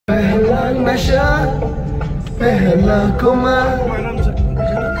नशा पहला कुमार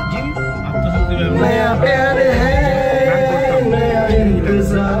नया प्यार है नया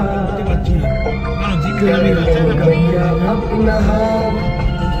इंतजार अपना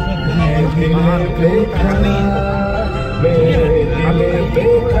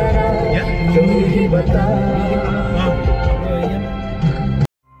तुम ही बता।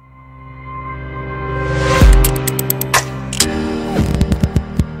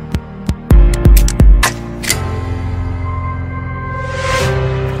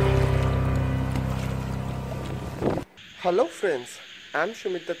 Hello friends, I'm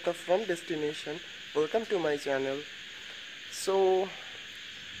Shumit Datta from Destination. Welcome to my channel. So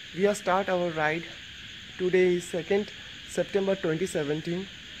we are start our ride. Today is 2nd September 2017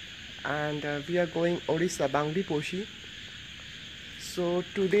 and we are going Orissa, Bangriposi. So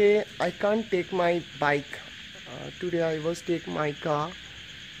today I can't take my bike. Today I was take my car.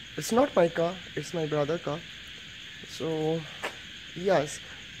 It's not my car, it's my brother's car. So yes,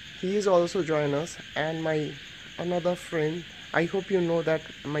 he is also join us and my another friend. I hope you know that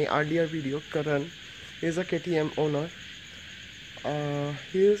my earlier video, Karan is a KTM owner.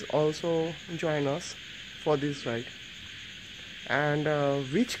 He is also join us for this ride. And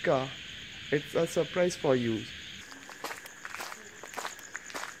which car? It's a surprise for you.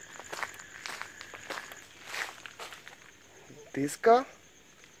 This car?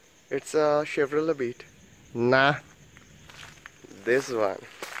 It's a Chevrolet Beat. Nah, this one.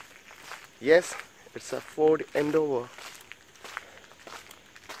 Yes, it's a Ford Endeavour.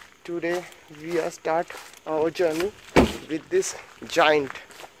 Today we are start our journey with this giant.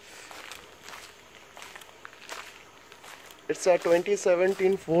 It's a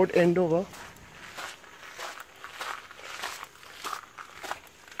 2017 Ford Endeavour.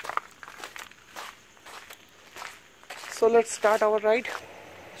 So let's start our ride.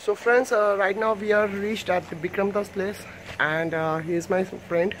 So friends, right now we are reached at the Bikramda's place and he is my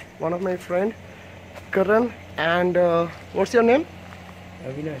friend, one of my friend, Karan, and what's your name?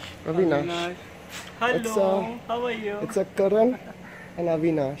 Avinash. Avinash. Hello, how are you? It's a Karan and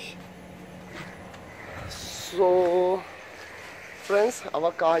Avinash. So friends,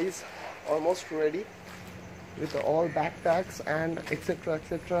 our car is almost ready with all backpacks and etc,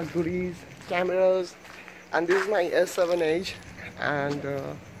 goodies, cameras, and this is my S7H and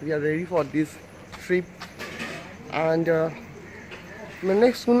we are ready for this trip. And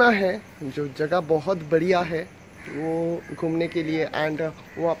मैंने सुना है जो जगह बहुत बढ़िया है वो घूमने के लिए एंड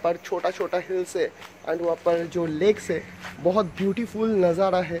वहाँ पर छोटा छोटा हिल्स है एंड वहाँ पर जो लेक्स है बहुत ब्यूटीफुल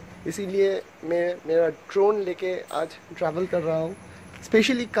नज़ारा है, इसीलिए मैं मेरा ड्रोन लेके आज ट्रैवल कर रहा हूँ।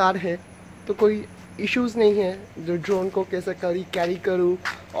 स्पेशली कार है तो कोई इश्यूज़ नहीं है जो ड्रोन को कैसे कैरी करूँ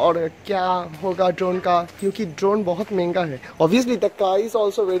और क्या होगा ड्रोन का, क्योंकि ड्रोन बहुत महंगा है। Obviously the car is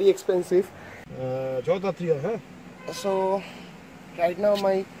also very expensive. So right now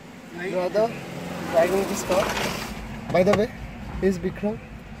my brother driving this car. By the way, is Bikram.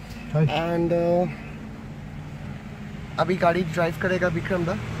 Hi. And अभी गाड़ी ड्राइव करेगा विक्रम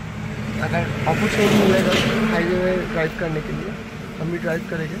दा। अगर अपॉर्चुनिटी मिलेगा हाईवे में ड्राइव करने के लिए हम भी ड्राइव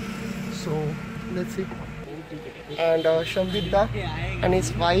करेंगे। So let's see. And Shambit da and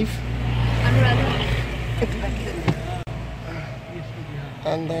his wife.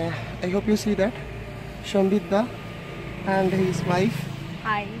 And I hope you see that Shambit da and his wife,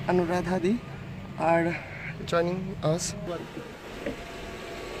 hi, Anuradha Di, are joining us.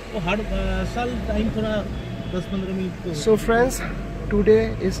 So friends,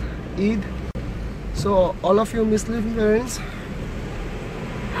 today is Eid. So all of you Muslim parents,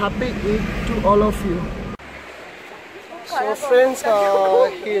 happy Eid to all of you. So friends,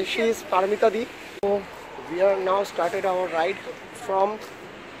 she is Paramita Di. So we are now started our ride from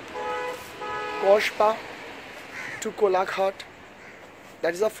Koshpa to Kolkata.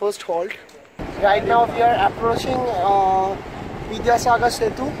 That is the first halt. Right now we are approaching Vidyasagar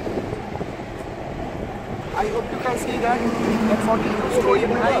Setu. I hope you can see that. The 42-story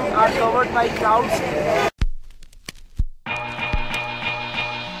buildings are covered by clouds.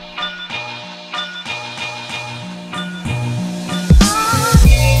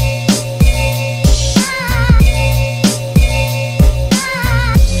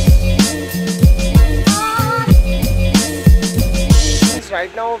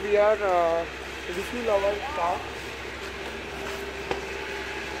 Right now we are refueling our car.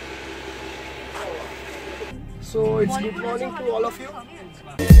 So it's good morning to all of you.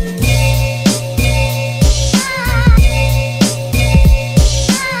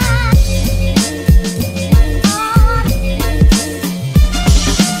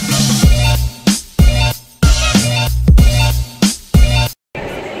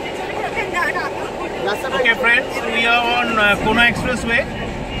 Okay, friends, we are on Kona Expressway.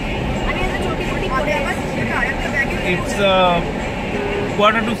 It's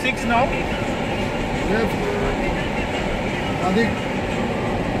 5:45 now.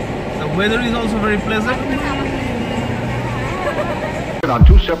 The weather is also very pleasant. On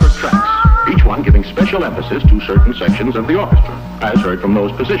two separate tracks, each one giving special emphasis to certain sections of the orchestra, as heard from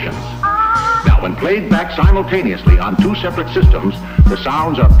those positions. Now, when played back simultaneously on two separate systems, the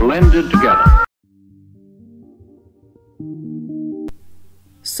sounds are blended together.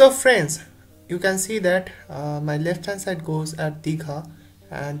 So friends, you can see that my left hand side goes at Digha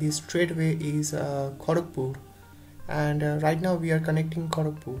and the straight way is Kharagpur, and right now we are connecting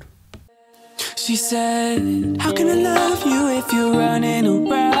Kharagpur. She said, how can I love you if you're running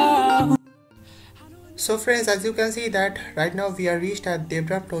around? So friends, as you can see that right now we are reached at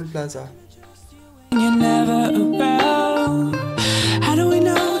Devra Toll Plaza. You're never around. How do we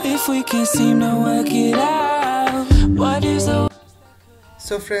know if we can't seem to work it out? What is the...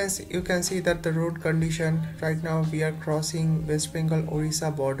 So friends, you can see that the road condition right now we are crossing West Bengal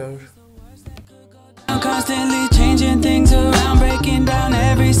Orissa border. I'm constantly changing things around, breaking down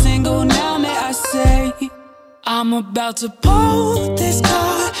every single noun that I say. I'm about to pull this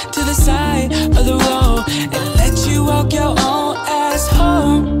car to the side of the road and let you walk your own ass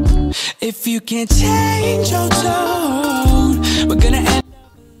home. If you can't change your tone, we're gonna end.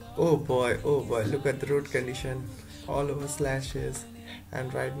 Oh boy, look at the road condition, all over slashes,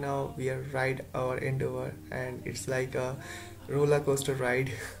 and right now we are ride our endeavour and it's like a roller coaster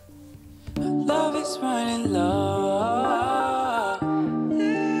ride. Love is running low.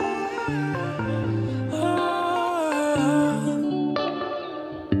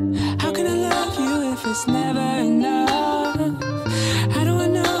 How can I love you if it's never enough? How do I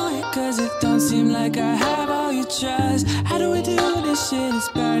know it? Cause it don't seem like I have all your trust. How do we do this shit? It's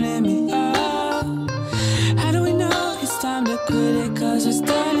burning me up. How do we know it's time to quit it? Cause what's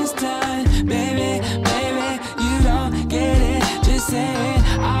done is done. Baby, baby, you don't get it. Just say it,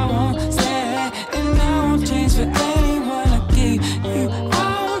 I won't say it. And I won't change for anyone. I gave you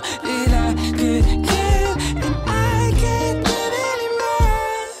all that I could give, and I can't give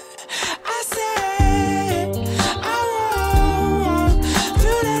anymore. I said I won't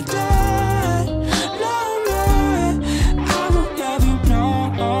do that door no more. I won't love you no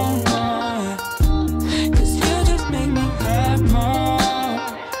more. Cause you just make me hurt more.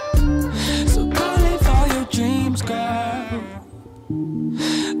 So don't live all your dreams, girl.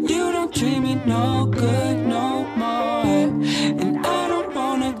 You don't treat me no good no more. And I don't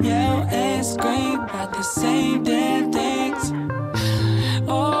wanna yell and scream about the same damn things.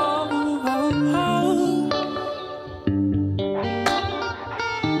 Oh, oh, oh.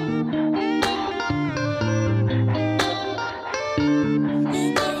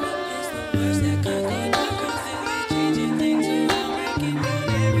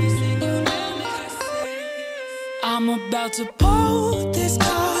 I'm about to pull this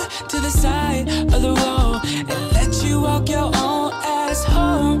car to the side of the road and let you walk your own ass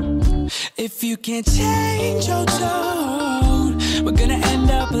home. If you can't change your tone, we're gonna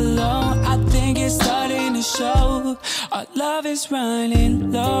end up alone. I think it's starting to show. Our love is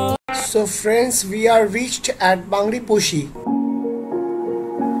running low. So friends, we are reached at Bangriposi.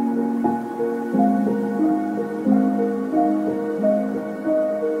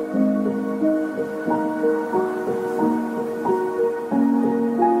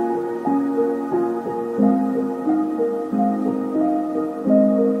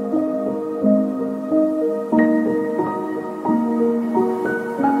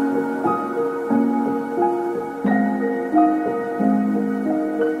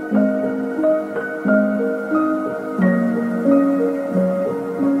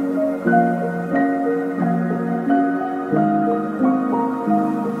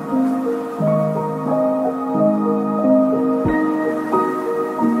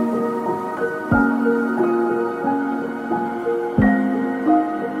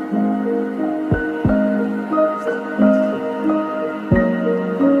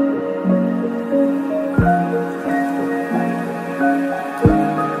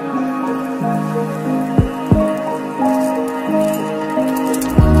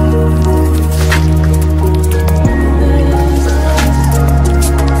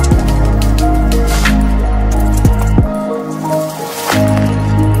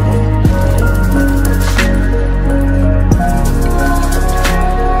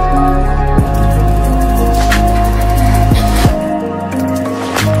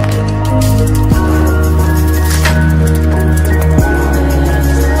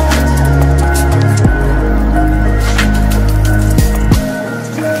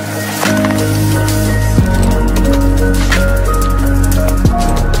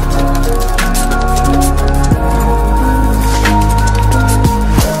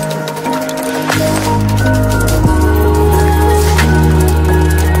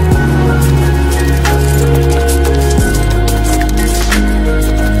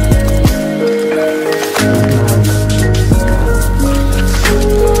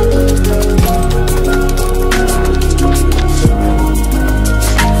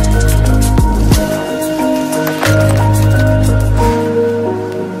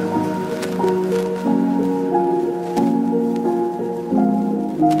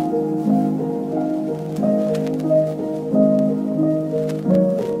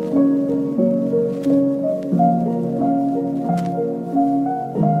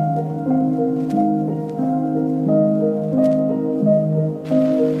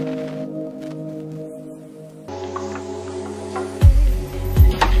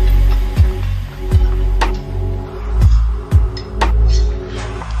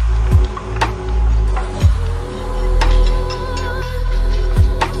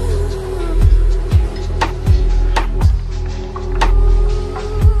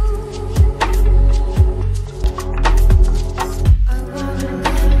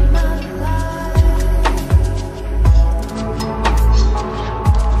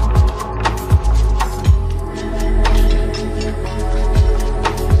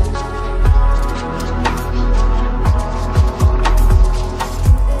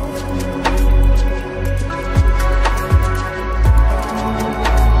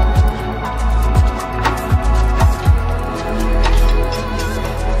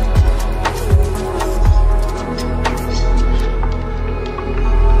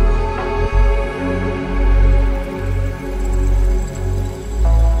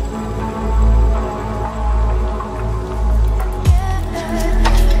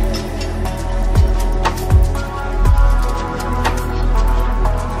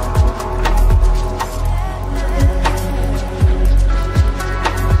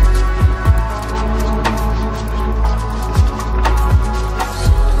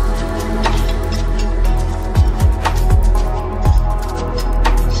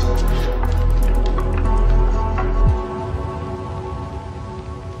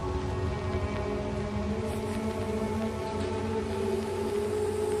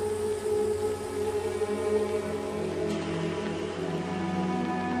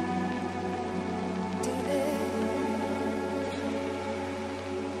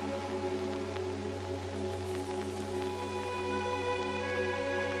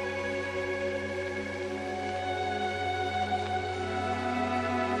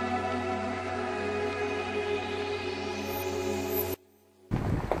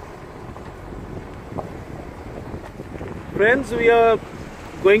 Friends, we are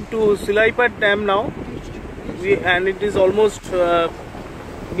going to Simlipal Dam now, and it is almost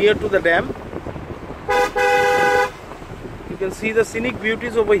near to the dam. You can see the scenic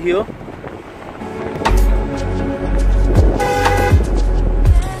beauties over here.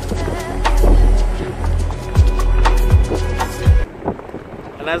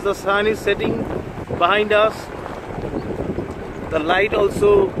 And as the sun is setting behind us, the light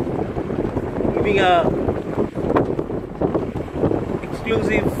also giving a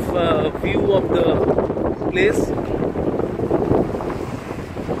exclusive view of the place.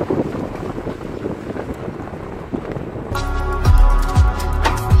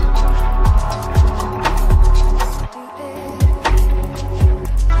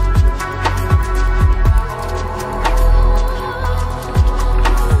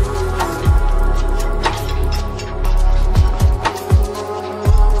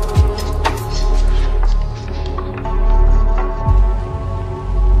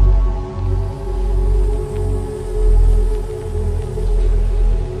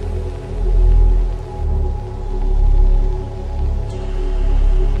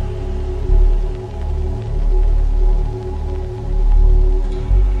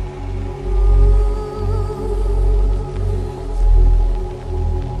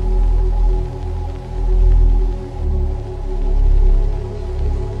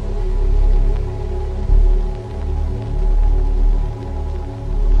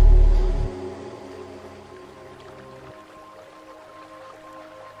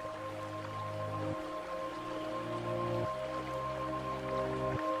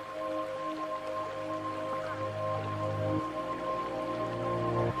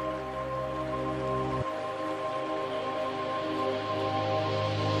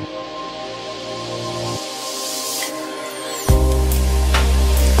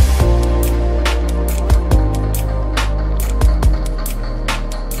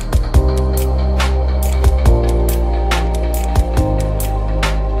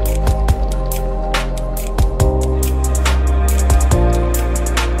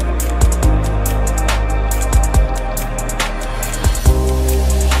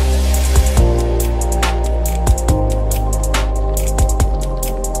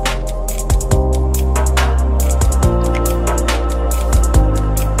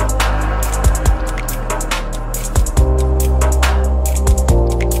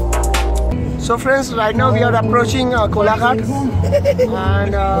 So friends, right now we are approaching Kolkata,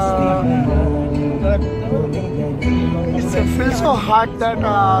 and it feels so hard that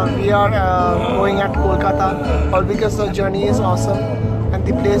we are going at Kolkata, all because the journey is awesome and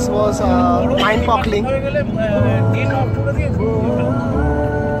the place was mind-boggling.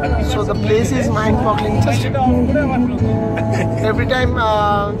 So the place is mind-boggling. Just every time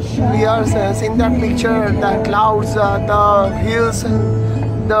we are seeing that picture, the clouds, the hills,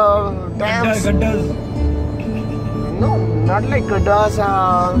 the dams. No, not like gaddas.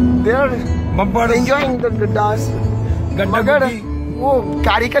 They are enjoying the gaddas. मगर वो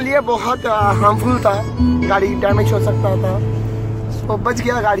गाड़ी के लिए बहुत harmful था, गाड़ी damage हो सकता था, तो बच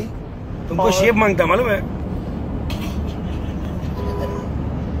गया गाड़ी. तुमको शेप मांगता मालूम है?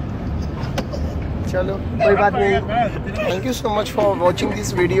 चलो कोई बात नहीं. Thank you so much for watching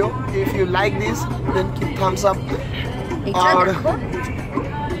this video. If you like this, then keep thumbs up.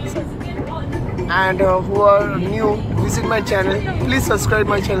 And who are new, visit my channel. Please subscribe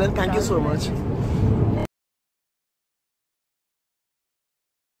my channel. Thank you so much.